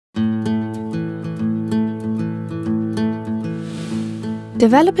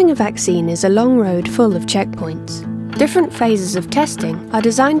Developing a vaccine is a long road full of checkpoints. Different phases of testing are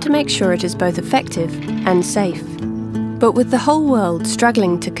designed to make sure it is both effective and safe. But with the whole world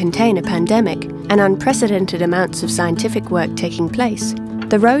struggling to contain a pandemic and unprecedented amounts of scientific work taking place,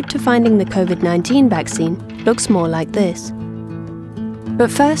 the road to finding the COVID-19 vaccine looks more like this. But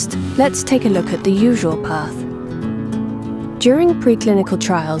first, let's take a look at the usual path. During preclinical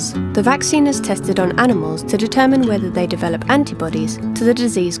trials, the vaccine is tested on animals to determine whether they develop antibodies to the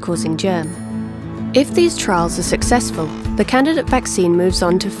disease-causing germ. If these trials are successful, the candidate vaccine moves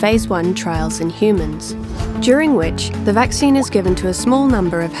on to Phase 1 trials in humans, during which the vaccine is given to a small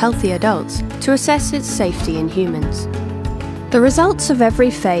number of healthy adults to assess its safety in humans. The results of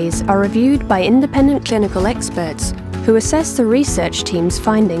every phase are reviewed by independent clinical experts who assess the research team's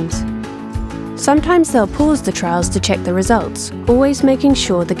findings. Sometimes they'll pause the trials to check the results, always making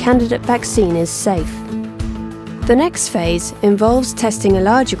sure the candidate vaccine is safe. The next phase involves testing a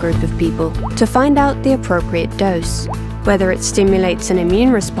larger group of people to find out the appropriate dose, whether it stimulates an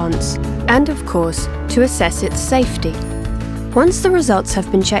immune response, and of course, to assess its safety. Once the results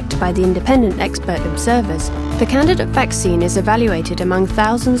have been checked by the independent expert observers, the candidate vaccine is evaluated among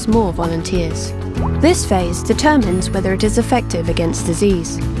thousands more volunteers. This phase determines whether it is effective against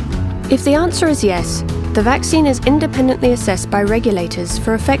disease. If the answer is yes, the vaccine is independently assessed by regulators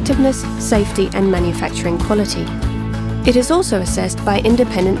for effectiveness, safety, and manufacturing quality. It is also assessed by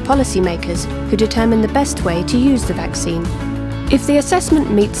independent policymakers who determine the best way to use the vaccine. If the assessment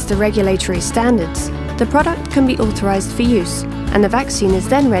meets the regulatory standards, the product can be authorized for use, and the vaccine is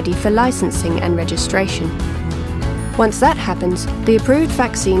then ready for licensing and registration. Once that happens, the approved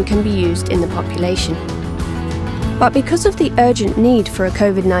vaccine can be used in the population. But because of the urgent need for a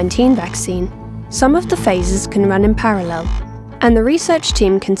COVID-19 vaccine, some of the phases can run in parallel, and the research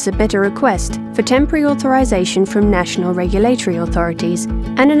team can submit a request for temporary authorization from national regulatory authorities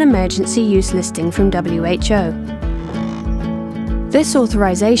and an emergency use listing from WHO. This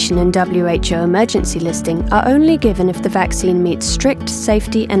authorization and WHO emergency listing are only given if the vaccine meets strict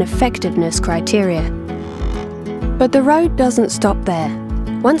safety and effectiveness criteria. But the road doesn't stop there.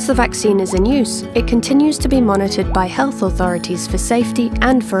 Once the vaccine is in use, it continues to be monitored by health authorities for safety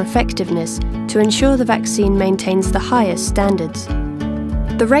and for effectiveness to ensure the vaccine maintains the highest standards.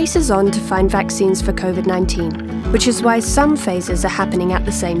 The race is on to find vaccines for COVID-19, which is why some phases are happening at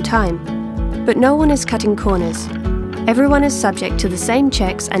the same time. But no one is cutting corners. Everyone is subject to the same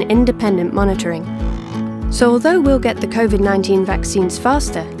checks and independent monitoring. So although we'll get the COVID-19 vaccines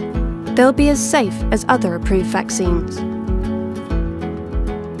faster, they'll be as safe as other approved vaccines.